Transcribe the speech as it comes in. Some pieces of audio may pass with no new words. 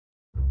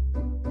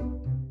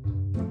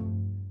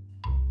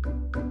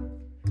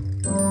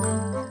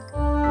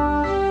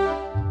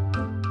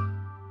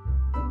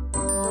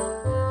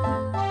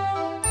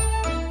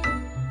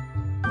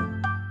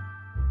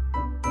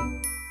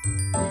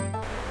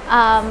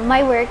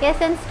My work is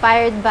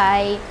inspired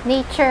by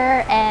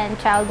nature and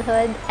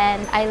childhood,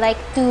 and I like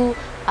to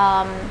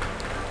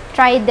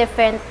try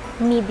different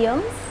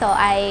mediums. So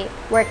I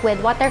work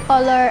with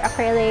watercolor,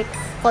 acrylics,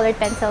 colored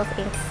pencils,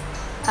 inks,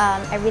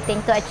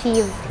 everything to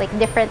achieve like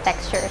different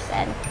textures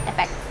and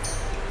effects.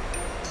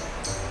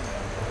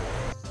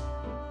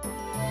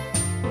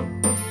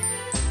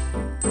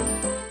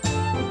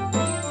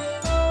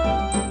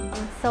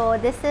 So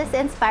this is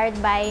inspired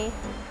by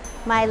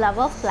my love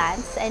of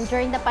plants, and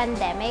during the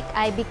pandemic,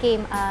 I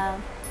became a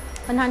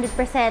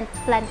 100%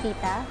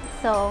 plantita.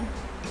 So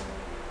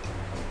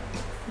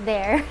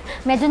there,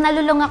 medyo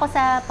nalulung ako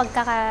sa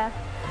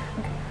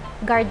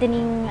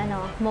pagkaka-gardening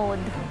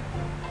mode.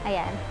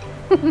 Ayan.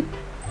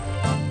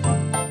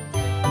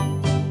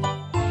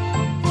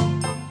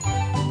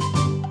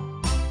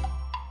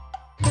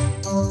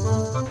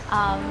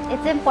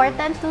 It's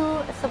important to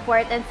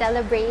support and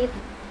celebrate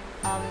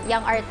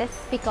young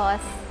artists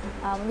because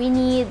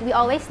we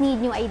always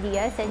need new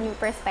ideas and new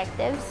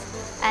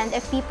perspectives, and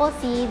if people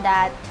see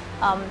that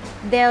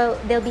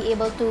they'll be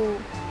able to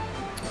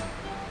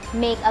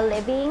make a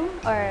living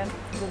or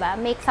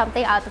make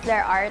something out of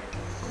their art,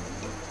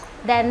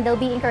 then they'll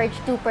be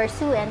encouraged to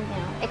pursue and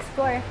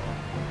explore.